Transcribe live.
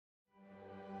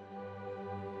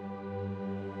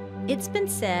It's been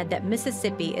said that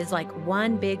Mississippi is like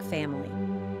one big family.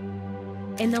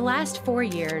 In the last 4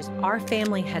 years, our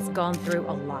family has gone through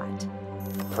a lot.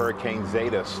 Hurricane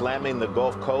Zeta slamming the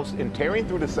Gulf Coast and tearing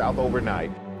through the South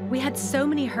overnight. We had so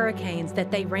many hurricanes that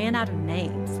they ran out of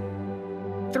names.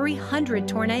 300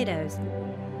 tornadoes.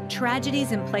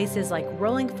 Tragedies in places like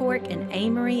Rolling Fork and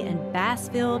Amory and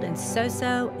Bassfield and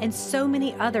Soso and so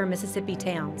many other Mississippi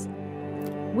towns.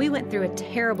 We went through a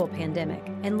terrible pandemic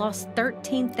and lost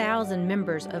 13,000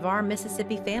 members of our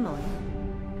Mississippi family.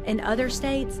 In other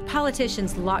states,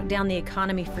 politicians locked down the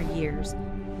economy for years.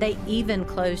 They even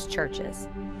closed churches.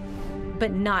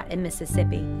 But not in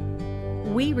Mississippi.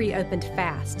 We reopened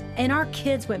fast, and our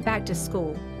kids went back to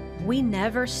school. We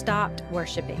never stopped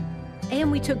worshiping.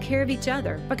 And we took care of each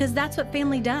other, because that's what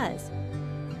family does.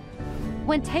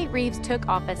 When Tate Reeves took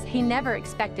office, he never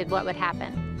expected what would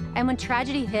happen. And when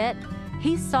tragedy hit,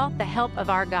 he sought the help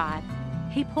of our God.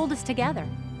 He pulled us together.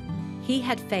 He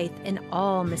had faith in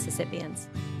all Mississippians.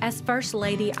 As First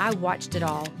Lady, I watched it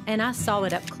all, and I saw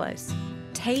it up close.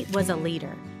 Tate was a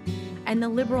leader, and the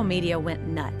liberal media went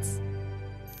nuts.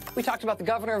 We talked about the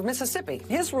governor of Mississippi.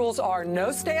 His rules are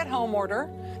no stay-at-home order.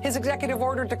 His executive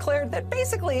order declared that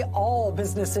basically all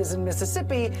businesses in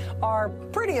Mississippi are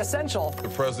pretty essential. The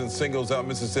president singles out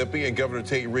Mississippi and Governor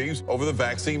Tate Reeves over the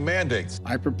vaccine mandates.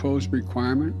 I propose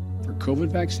requirement for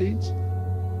COVID vaccines,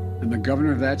 and the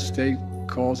governor of that state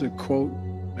calls it, quote,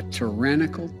 a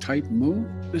tyrannical type move.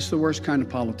 This is the worst kind of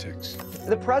politics.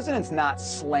 The president's not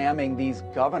slamming these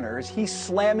governors. He's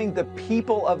slamming the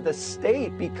people of the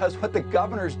state, because what the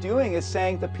governor's doing is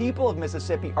saying the people of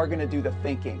Mississippi are going to do the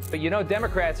thinking. But you know,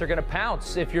 Democrats are going to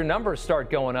pounce if your numbers start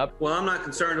going up. Well, I'm not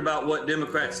concerned about what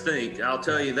Democrats think. I'll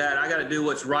tell you that. I got to do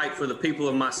what's right for the people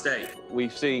of my state.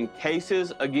 We've seen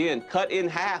cases, again, cut in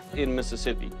half in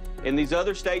Mississippi. In these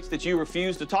other states that you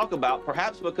refuse to talk about,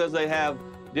 perhaps because they have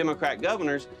Democrat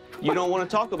governors, you don't want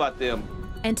to talk about them.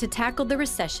 And to tackle the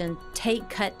recession, Tate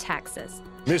cut taxes.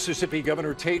 Mississippi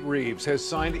Governor Tate Reeves has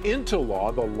signed into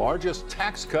law the largest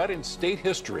tax cut in state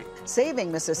history,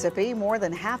 saving Mississippi more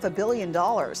than $500 million.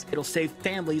 It'll save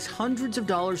families hundreds of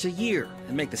dollars a year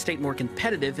and make the state more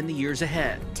competitive in the years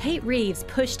ahead. Tate Reeves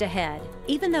pushed ahead.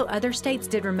 Even though other states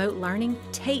did remote learning,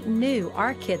 Tate knew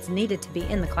our kids needed to be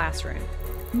in the classroom.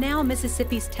 Now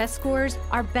Mississippi's test scores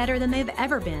are better than they've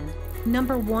ever been.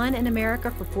 #1 in America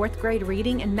for 4th grade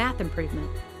reading and math improvement.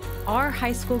 Our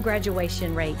high school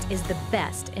graduation rate is the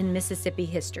best in Mississippi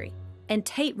history, and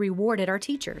Tate rewarded our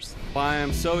teachers. I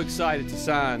am so excited to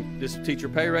sign this teacher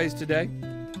pay raise today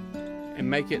and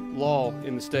make it law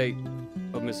in the state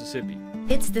of Mississippi.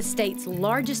 It's the state's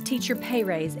largest teacher pay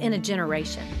raise in a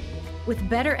generation. With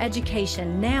better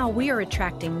education, now we are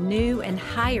attracting new and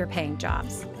higher paying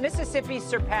jobs. Mississippi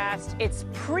surpassed its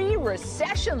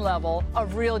pre-recession level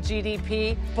of real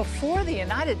GDP before the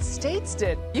United States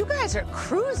did. You guys are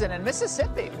cruising in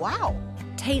Mississippi. Wow.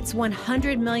 Tate's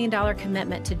 $100 million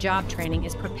commitment to job training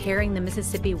is preparing the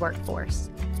Mississippi workforce.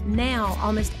 Now,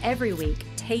 almost every week,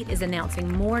 Tate is announcing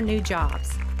more new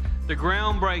jobs. The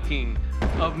groundbreaking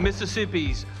of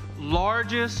Mississippi's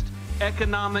largest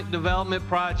economic development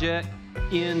project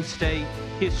in state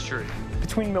history.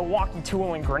 Between Milwaukee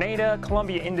Tool and Grenada,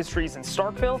 Columbia Industries and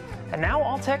Starkville, and now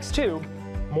Altex too,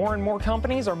 more and more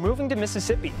companies are moving to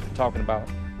Mississippi. Talking about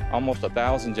almost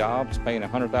 1,000 jobs, paying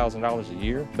 $100,000 a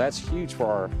year. That's huge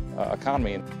for our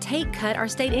economy. Tate cut our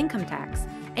state income tax,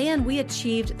 and we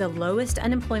achieved the lowest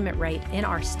unemployment rate in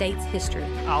our state's history.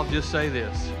 I'll just say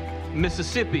this,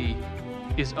 Mississippi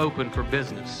is open for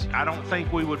business. I don't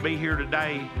think we would be here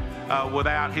today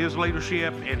without his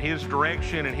leadership and his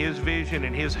direction and his vision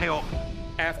and his help.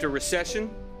 After recession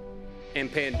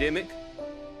and pandemic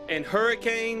and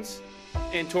hurricanes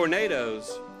and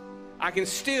tornadoes, I can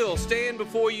still stand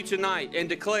before you tonight and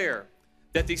declare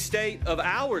that the state of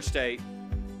our state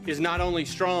is not only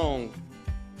strong,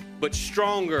 but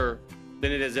stronger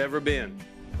than it has ever been.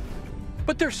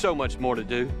 But there's so much more to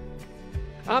do.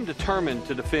 I'm determined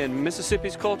to defend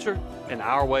Mississippi's culture and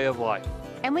our way of life.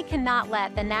 And we cannot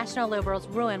let the national liberals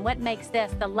ruin what makes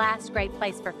this the last great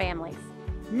place for families.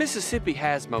 Mississippi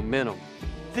has momentum.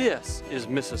 This is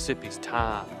Mississippi's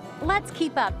time. Let's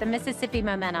keep up the Mississippi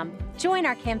momentum. Join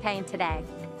our campaign today.